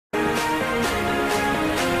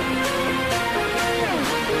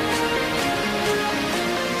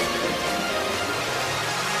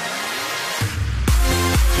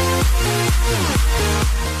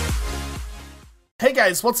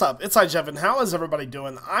guys, what's up? It's iJevin. How is everybody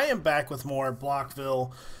doing? I am back with more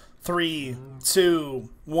Blockville 3, 2,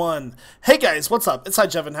 1. Hey guys, what's up? It's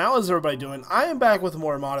iJevin. How is everybody doing? I am back with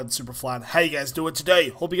more modded Superflat. How you guys doing today?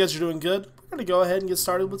 Hope you guys are doing good. We're going to go ahead and get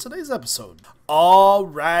started with today's episode.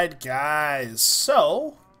 Alright guys,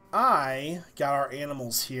 so I got our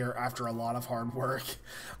animals here after a lot of hard work.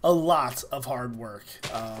 A lot of hard work.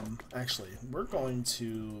 Actually, we're going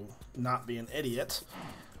to not be an idiot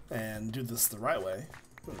and do this the right way.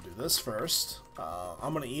 I'm going to do this first.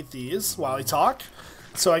 I'm going to eat these while I talk.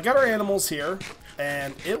 So I got our animals here,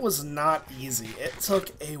 and it was not easy. It took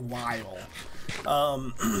a while.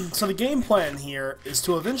 So the game plan here is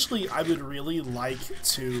to eventually, I would really like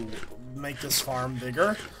to make this farm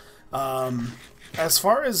bigger. As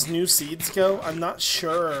far as new seeds go, I'm not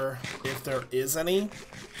sure if there is any.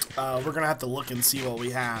 We're going to have to look and see what we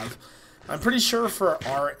have. I'm pretty sure for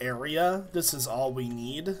our area, this is all we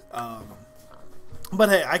need. But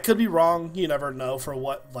hey, I could be wrong. You never know for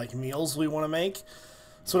what like meals we want to make.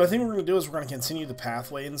 So what I think we're going to do is we're going to continue the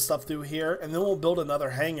pathway and stuff through here, and then we'll build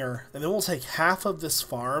another hangar, and then we'll take half of this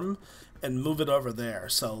farm and move it over there.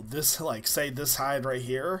 So this, like, say this hide right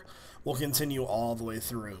here, will continue all the way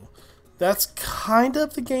through. That's kind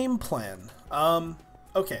of the game plan.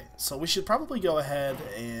 Okay, so we should probably go ahead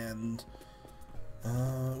and...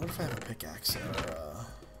 what if I have a pickaxe there?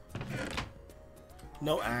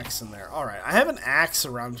 No axe in there. Alright, I have an axe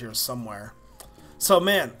around here somewhere. So,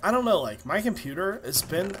 man, I don't know, like, my computer has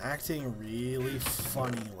been acting really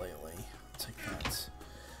funny lately. I'll take that.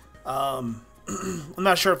 I'm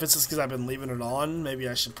not sure if it's just because I've been leaving it on. Maybe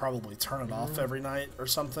I should probably turn it off every night or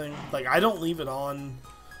something. Like, I don't leave it on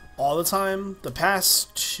all the time. The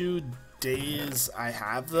past 2 days I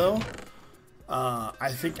have, though.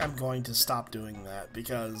 I think I'm going to stop doing that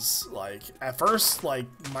because, like, at first, like,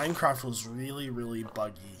 Minecraft was really, really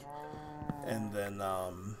buggy. And then,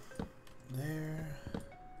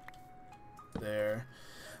 there,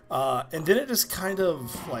 and then it just kind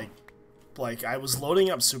of, like, I was loading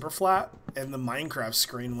up Superflat, and the Minecraft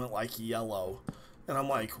screen went, like, yellow. And I'm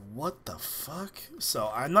like, what the fuck? So,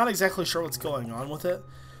 I'm not exactly sure what's going on with it.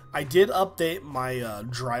 I did update my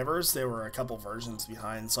drivers. They were a couple versions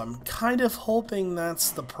behind, so I'm kind of hoping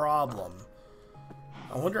that's the problem.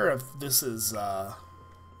 I wonder if this is, no,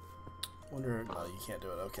 you can't do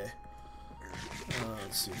it, okay.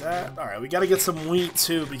 Let's do that. Alright, we gotta get some wheat,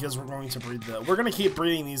 too, because we're going to breed we're gonna keep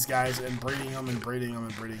breeding these guys, and breeding them, and breeding them,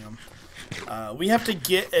 and breeding them. We have to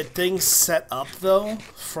get a thing set up, though,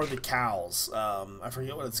 for the cows. I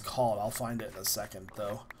forget what it's called. I'll find it in a second,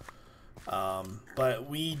 though. But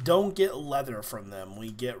we don't get leather from them.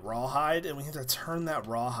 We get rawhide, and we have to turn that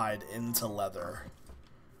rawhide into leather.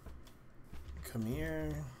 Come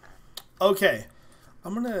here. Okay,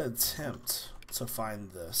 I'm gonna attempt to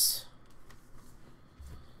find this.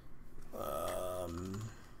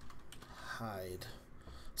 Hide.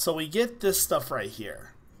 So we get this stuff right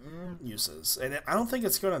here. Uses. And I don't think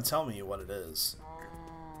it's going to tell me what it is.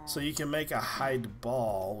 So you can make a hide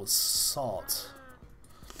ball with salt.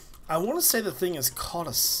 I want to say the thing is called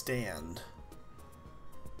a stand.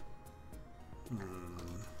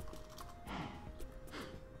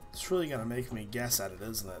 It's really going to make me guess at it,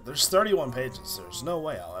 isn't it? There's 31 pages. There's no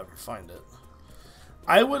way I'll ever find it.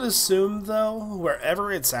 I would assume, though,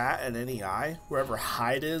 wherever it's at in NEI, wherever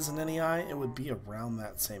hide is in NEI, it would be around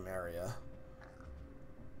that same area.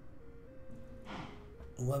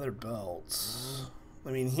 Leather belts. I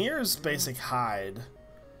mean, here's basic hide.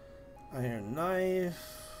 Iron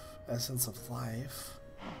knife. Essence of life.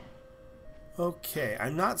 Okay,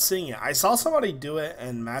 I'm not seeing it. I saw somebody do it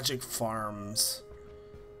in Magic Farms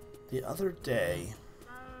the other day.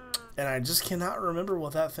 And I just cannot remember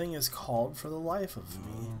what that thing is called for the life of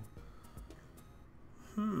me.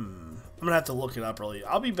 I'm gonna have to look it up really.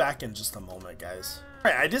 I'll be back in just a moment, guys.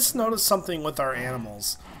 Alright, I just noticed something with our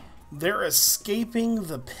animals. They're escaping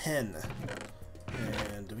the pen.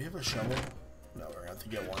 And do we have a shovel? No, we're gonna have to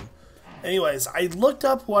get one. Anyways, I looked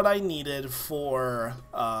up what I needed for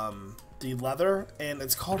the leather, and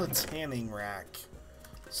it's called a tanning rack.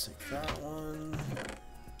 Let's take that one.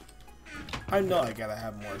 I know I gotta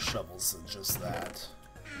have more shovels than just that.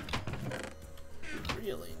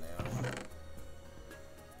 Really now.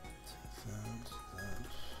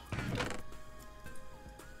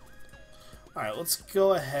 Alright, let's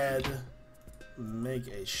go ahead and make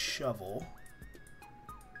a shovel.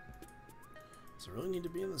 Does it really need to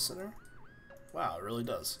be in the center? Wow, it really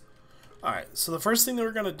does. Alright, so the first thing that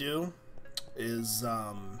we're gonna do is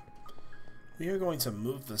we are going to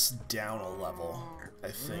move this down a level, I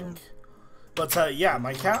think. But yeah,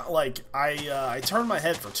 my cow, like, I turned my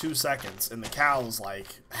head for 2 seconds, and the cow's, like,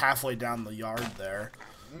 halfway down the yard there.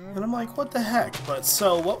 And I'm like, what the heck? But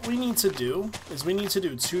so what we need to do is we need to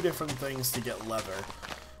do 2 different things to get leather.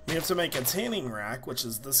 We have to make a tanning rack, which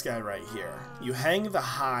is this guy right here. You hang the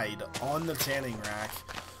hide on the tanning rack,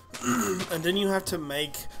 and then you have to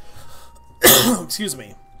make, excuse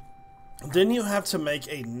me, then you have to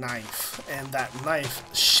make a knife, and that knife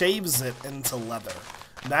shaves it into leather.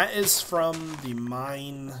 That is from the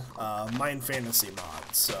Mine Fantasy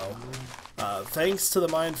mod. So, thanks to the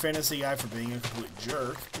Mine Fantasy guy for being a complete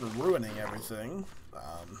jerk and ruining everything.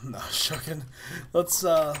 No, joking. Let's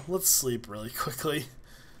sleep really quickly.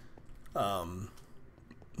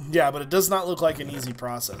 Yeah, but it does not look like an easy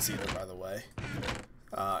process either, by the way.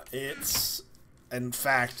 It's, in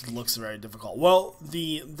fact, looks very difficult. Well,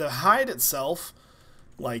 the hide itself,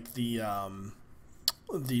 like the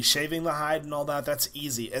shaving the hide and all that, that's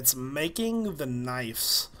easy. It's making the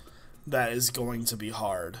knives that is going to be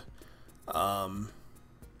hard. Because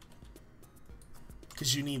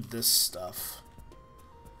you need this stuff.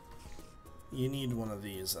 You need one of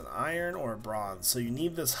these, an iron or a bronze. So you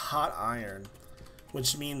need this hot iron,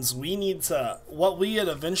 which means we need to, what we had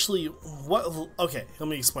eventually, okay, let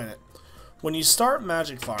me explain it. When you start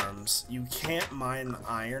magic farms, you can't mine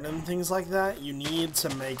iron and things like that. You need to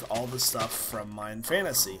make all the stuff from Mine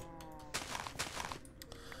Fantasy.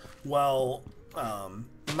 Well,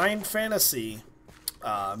 Mine Fantasy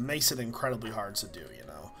makes it incredibly hard to do, you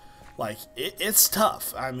know. Like, it's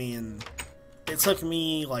tough. I mean, it took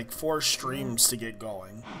me like 4 streams to get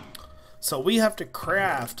going. So we have to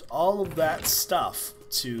craft all of that stuff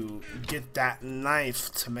to get that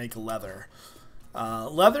knife to make leather.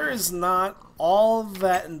 Leather is not all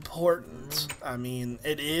that important. I mean,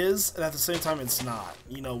 it is, and at the same time it's not.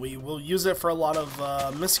 You know, we will use it for a lot of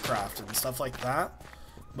miscraft and stuff like that.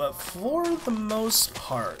 But for the most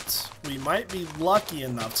part, we might be lucky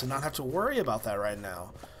enough to not have to worry about that right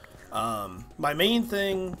now. My main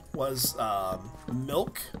thing was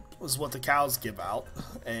milk was what the cows give out,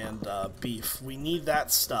 and beef. We need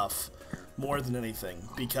that stuff more than anything,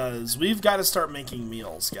 because we've got to start making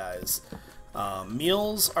meals, guys.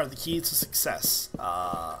 Meals are the key to success.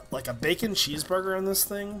 Like a bacon cheeseburger in this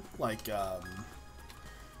thing, like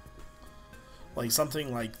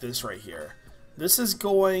something like this right here. This is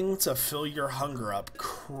going to fill your hunger up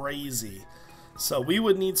crazy. So we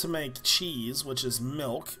would need to make cheese, which is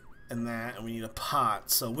milk, and that, and we need a pot.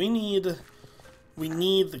 So we need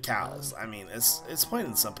the cows. I mean, it's plain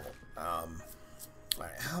and simple.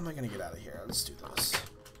 Alright, how am I gonna get out of here? Let's do this.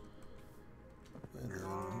 And then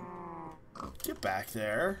get back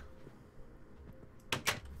there,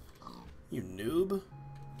 you noob.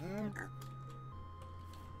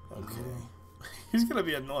 Okay. He's gonna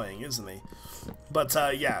be annoying, isn't he? But,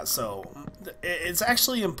 yeah, so it's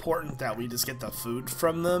actually important that we just get the food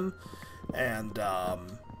from them, and,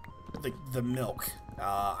 the milk.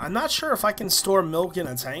 I'm not sure if I can store milk in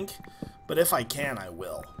a tank, but if I can, I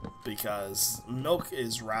will, because milk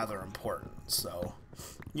is rather important. So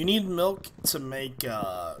you need milk to make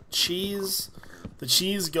cheese. The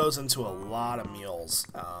cheese goes into a lot of meals,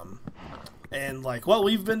 and like what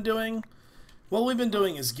we've been doing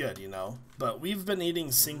is good, you know. But we've been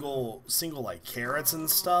eating single like carrots and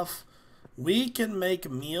stuff. We can make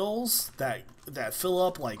meals that fill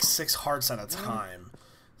up like 6 hearts at a time.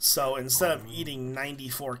 So instead of eating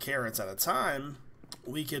 94 carrots at a time,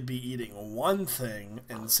 we could be eating one thing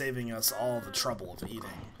and saving us all the trouble of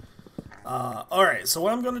eating. Alright, so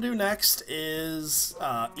what I'm going to do next is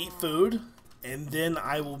eat food, and then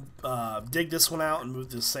I will dig this one out and move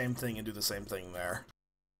the same thing and do the same thing there.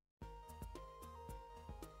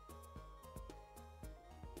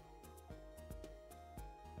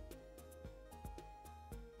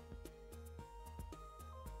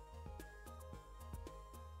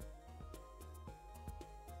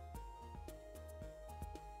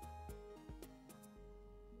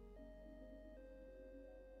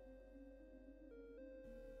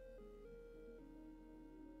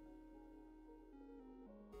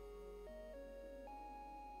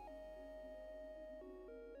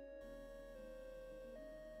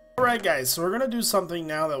 Alright guys, so we're going to do something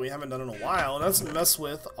now that we haven't done in a while, and that's mess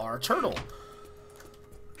with our turtle.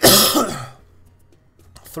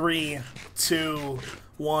 3, 2,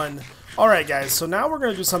 1. Alright guys, so now we're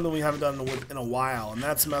going to do something we haven't done in a while, and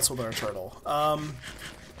that's mess with our turtle.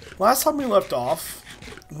 Last time we left off,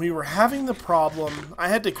 we were having the problem. I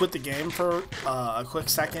had to quit the game for a quick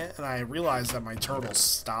second, and I realized that my turtle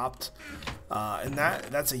stopped, and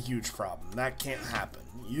that's a huge problem. That can't happen.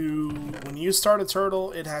 When you start a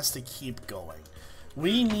turtle, it has to keep going.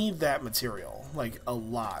 We need that material, like, a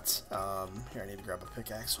lot. Here, I need to grab a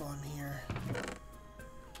pickaxe while I'm here.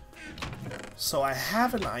 So I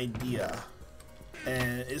have an idea.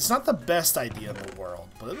 And it's not the best idea in the world,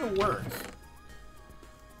 but it'll work.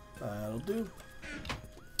 That'll do.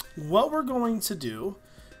 What we're going to do...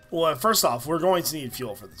 Well, first off, we're going to need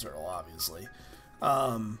fuel for the turtle, obviously.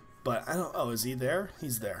 But I don't... Oh, is he there?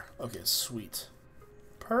 He's there. Okay, sweet.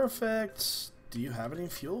 Perfect. Do you have any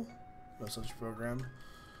fuel? No such program.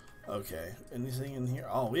 Okay. Anything in here?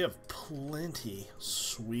 Oh, we have plenty.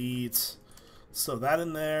 Sweet. So that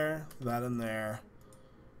in there. That in there.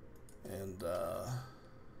 And,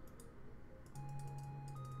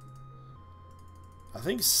 I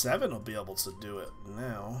think 7 will be able to do it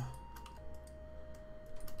now.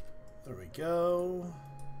 There we go.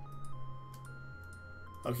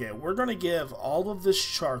 Okay, we're going to give all of this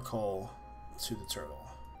charcoal to the turtle.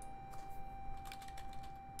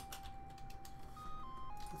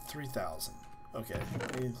 3,000. Okay,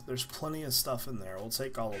 there's plenty of stuff in there. We'll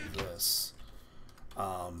take all of this.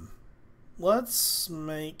 Let's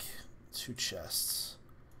make 2 chests.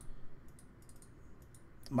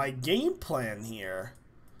 My game plan here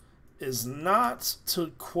is not to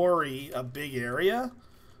quarry a big area,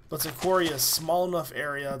 but to quarry a small enough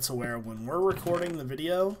area to where when we're recording the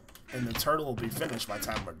video and the turtle will be finished by the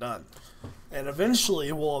time we're done. And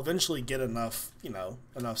eventually, we'll get enough, you know,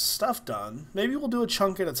 enough stuff done. Maybe we'll do a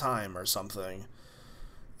chunk at a time or something.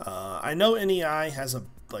 I know NEI has a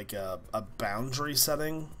boundary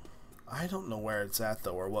setting. I don't know where it's at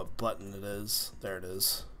though, or what button it is. There it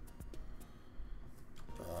is.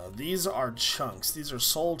 These are chunks. These are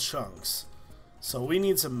soul chunks. So we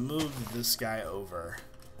need to move this guy over.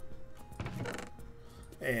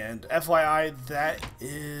 And FYI, that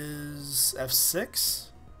is F6?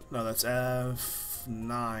 No, that's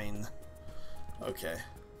F9. Okay.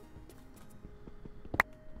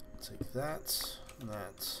 Take that, and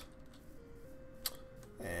that.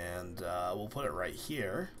 And we'll put it right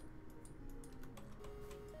here.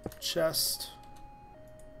 Chest.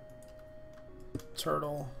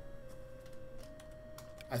 Turtle.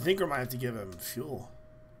 I think we might have to give him fuel.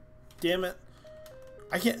 Damn it.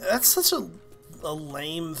 I can't. That's such a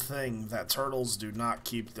lame thing that turtles do not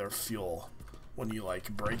keep their fuel when you like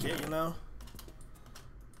break it, you know?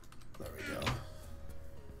 There we go.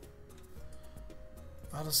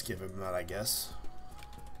 I'll just give him that, I guess.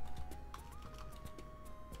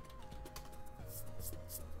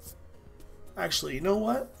 Actually, you know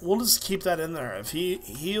what? We'll just keep that in there. If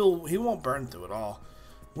he won't burn through it all.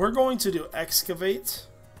 We're going to do excavate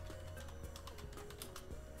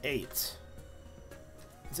 8.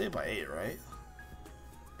 It's 8 by 8, right?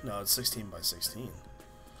 No, it's 16 by 16. 2,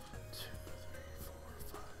 3, 4,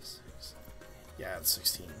 5, 6. Yeah, it's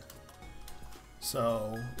 16.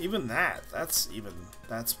 So even that's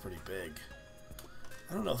pretty big.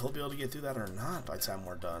 I don't know if he'll be able to get through that or not by the time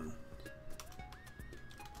we're done.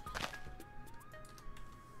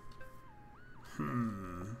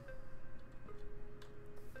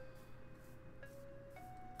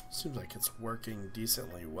 Seems like it's working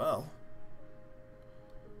decently well.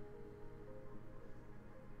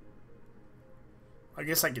 I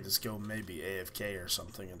guess I could just go maybe AFK or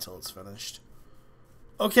something until it's finished.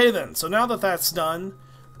 Okay then, so now that that's done,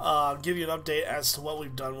 I'll give you an update as to what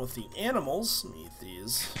we've done with the animals. Let me eat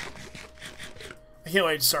these. I can't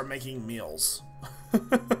wait to start making meals.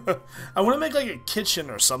 I want to make like a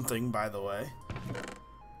kitchen or something, by the way.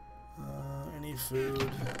 Any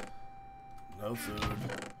food? No food.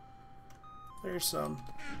 There's some.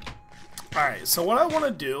 Alright, so what I want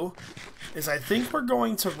to do is I think we're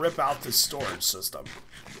going to rip out the storage system.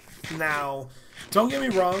 Now, don't get me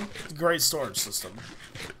wrong, great storage system.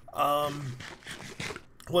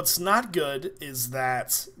 What's not good is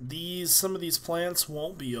that some of these plants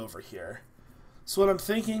won't be over here. So what I'm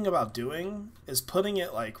thinking about doing is putting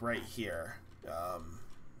it like right here,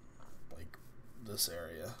 like this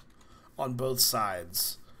area, on both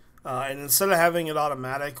sides. And instead of having it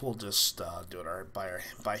automatic, we'll just do it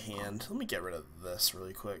by hand. Let me get rid of this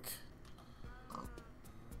really quick.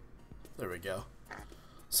 There we go.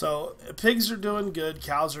 So, pigs are doing good,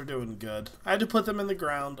 cows are doing good. I had to put them in the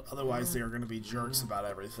ground, otherwise they are going to be jerks about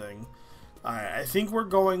everything. Alright, I think we're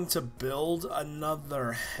going to build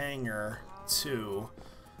another hangar too.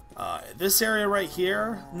 This area right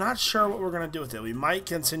here, not sure what we're going to do with it. We might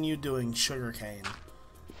continue doing sugarcane.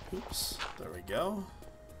 Oops, there we go.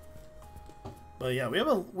 But yeah,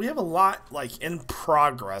 we have a lot like in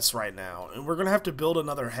progress right now, and we're gonna have to build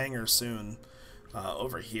another hangar soon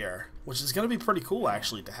over here, which is gonna be pretty cool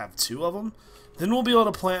actually to have 2 of them. Then we'll be able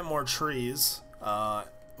to plant more trees.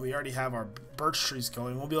 We already have our birch trees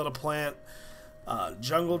going. We'll be able to plant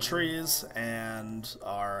jungle trees and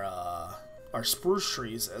our spruce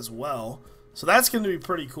trees as well. So that's going to be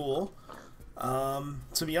pretty cool.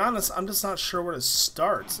 To be honest, I'm just not sure where to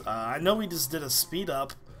start. I know we just did a speed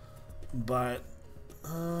up, but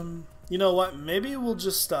you know what? Maybe we'll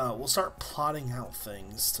just we'll start plotting out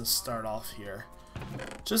things to start off here,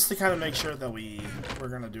 just to kind of make sure that we're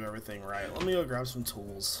gonna do everything right. Let me go grab some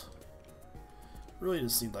tools. Really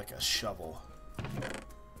just need like a shovel.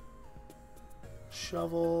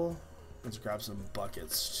 Shovel. Let's grab some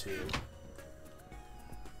buckets too.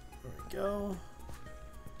 There we go.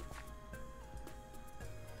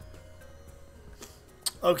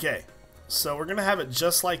 Okay, so we're gonna have it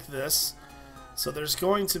just like this. So there's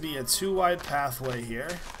going to be a 2 wide pathway here.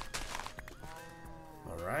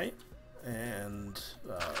 Alright, and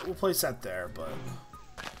we'll place that there, but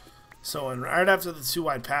so right after the 2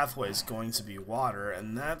 wide pathway is going to be water,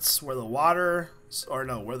 and that's where the water, or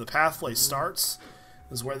no, where the pathway starts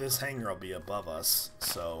is where this hanger will be above us.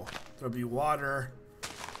 So there'll be water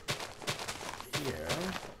here.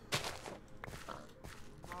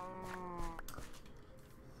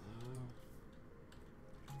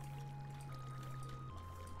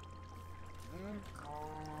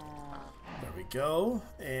 There we go,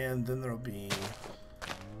 and then there'll be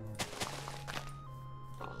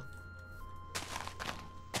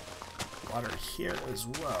water here as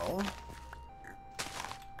well.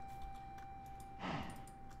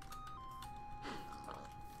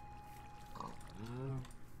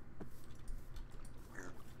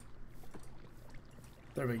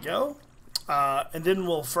 There we go. And then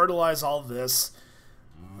we'll fertilize all this.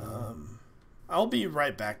 I'll be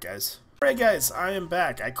right back, guys. Alright guys, I am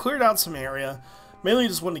back. I cleared out some area. Mainly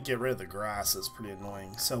just wanted to get rid of the grass. It's pretty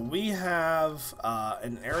annoying. So we have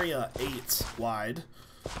an area 8 wide.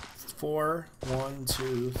 4, 1,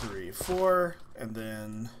 2, 3, 4, and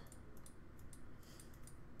then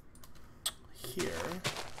here,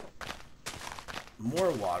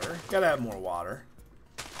 more water. Gotta have more water.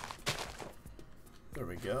 There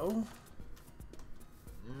we go.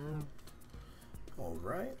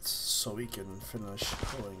 Alright, so we can finish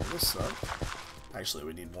filling this up. Actually,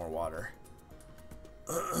 we need more water.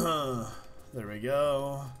 There we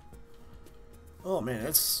go. Oh man,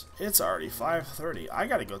 it's already 5:30. I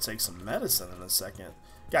gotta go take some medicine in a second.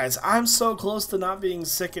 Guys, I'm so close to not being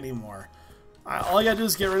sick anymore. All I gotta do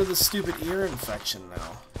is get rid of this stupid ear infection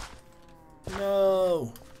now.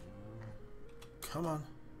 No. Come on.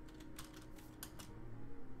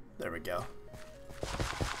 There we go.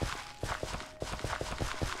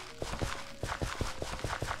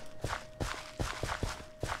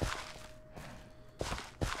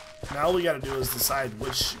 Now all we gotta do is decide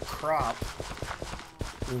which crop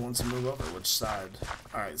we want to move over, which side.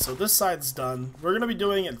 Alright, so this side's done. We're gonna be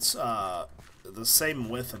doing it the same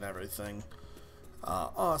width and everything.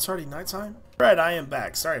 Oh, it's already nighttime? Alright, I am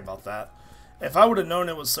back. Sorry about that. If I would have known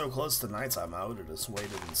it was so close to nighttime, I would have just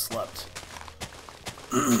waited and slept.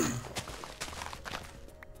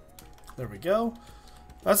 There we go.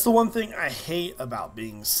 That's the one thing I hate about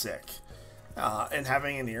being sick and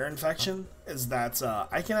having an ear infection, is that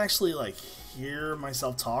I can actually like hear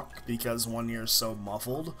myself talk because one ear is so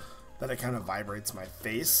muffled that it kind of vibrates my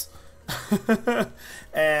face.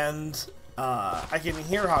 And I can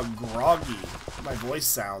hear how groggy my voice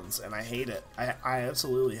sounds, and I hate it. I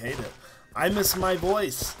absolutely hate it. I miss my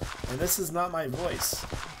voice, and this is not my voice.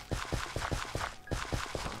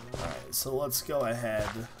 Alright, so let's go ahead.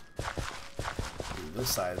 This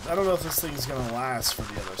side. I don't know if this thing's gonna last for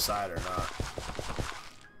the other side or not.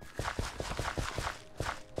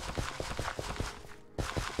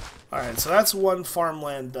 Alright, so that's one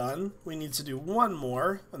farmland done. We need to do one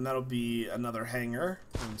more, and that'll be another hanger.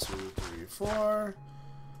 1, 2, 3, 4.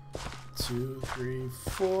 2, 3,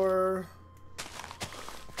 4.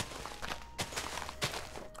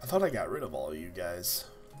 I thought I got rid of all of you guys.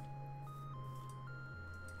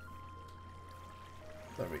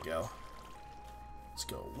 There we go. Let's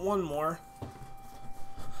go one more.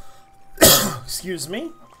 Excuse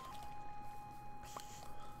me.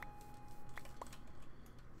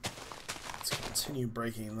 Let's continue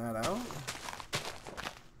breaking that out.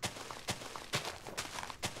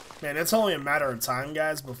 Man, it's only a matter of time,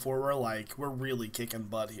 guys, before we're really kicking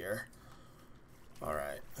butt here.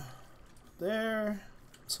 Alright. There.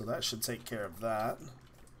 So that should take care of that.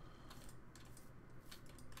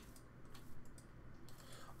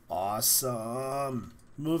 Awesome.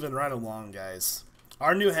 Moving right along, guys.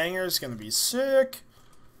 Our new hanger is going to be sick.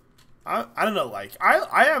 I don't know, like,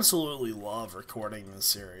 I absolutely love recording this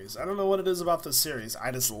series. I don't know what it is about this series.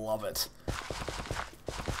 I just love it.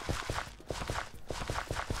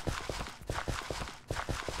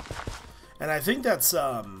 And I think that's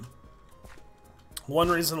one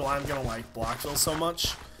reason why I'm gonna like Blockville so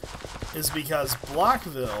much is because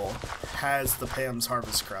Blockville has the Pam's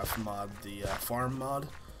Harvest Craft mod, the farm mod.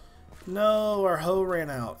 No, our hoe ran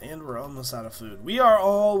out, and we're almost out of food. We are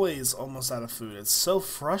always almost out of food. It's so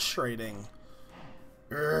frustrating.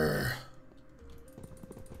 Urgh.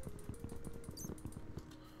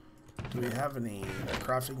 Do we have any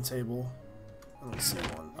crafting table? I don't see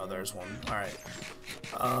one. Oh, there's one. Alright.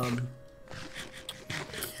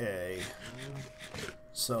 Okay.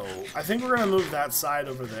 So, I think we're going to move that side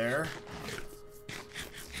over there.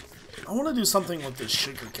 I want to do something with this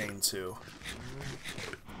sugarcane, too.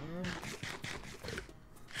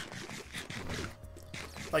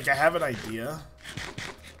 Like, I have an idea.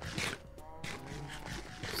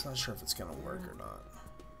 Just not sure if it's going to work or not.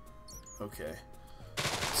 Okay.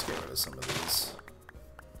 Let's get rid of some of these.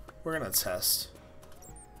 We're going to test.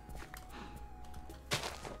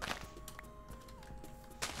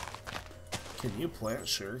 Can you plant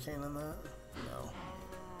sugarcane in that? No.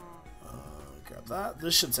 Grab that.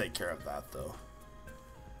 This should take care of that, though.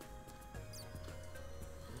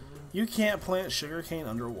 You can't plant sugarcane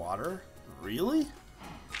underwater? Really?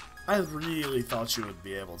 I really thought you would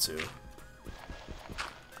be able to.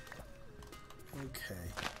 Okay.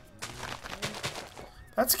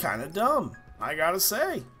 That's kind of dumb, I gotta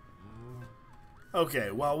say.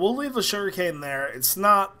 Okay, well, we'll leave the sugarcane there. It's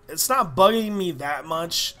not bugging me that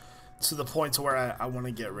much to the point to where I want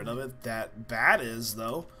to get rid of it. That bat is,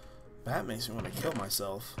 though. Bat makes me want to kill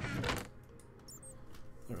myself.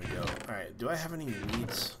 There we go. Alright, do I have any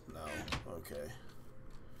wheat? No. Okay.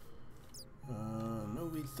 No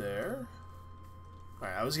wheat there.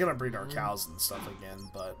 Alright, I was gonna breed our cows and stuff again,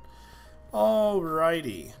 but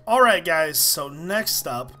alrighty. Alright, guys, so next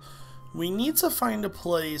up, we need to find a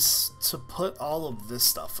place to put all of this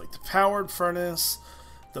stuff, like the powered furnace,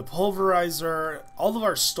 the pulverizer, all of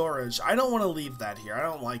our storage. I don't want to leave that here. I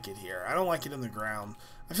don't like it here. I don't like it in the ground.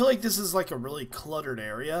 I feel like this is like a really cluttered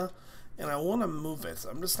area, and I want to move it.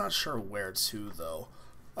 I'm just not sure where to, though.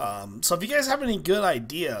 So if you guys have any good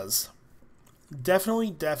ideas,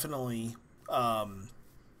 definitely, I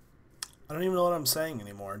don't even know what I'm saying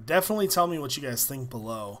anymore. Definitely tell me what you guys think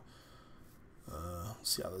below.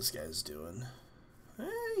 See how this guy's doing.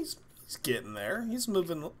 He's getting there. He's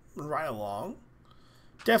moving right along.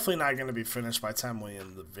 Definitely not going to be finished by the time we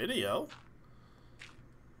end the video.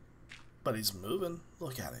 But he's moving.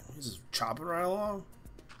 Look at him. He's just chopping right along.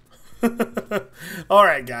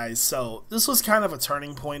 Alright, guys. So, this was kind of a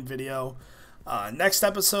turning point video. Next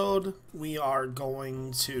episode, we are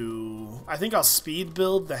going to... I think I'll speed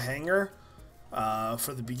build the hangar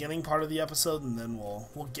for the beginning part of the episode, and then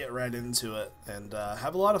we'll get right into it and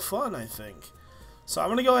have a lot of fun, I think. So I'm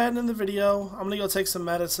going to go ahead and end the video. I'm going to go take some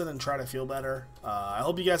medicine and try to feel better. I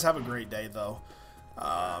hope you guys have a great day, though.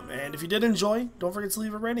 And if you did enjoy, don't forget to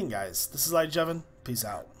leave a rating, guys. This is iJevin. Peace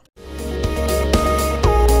out.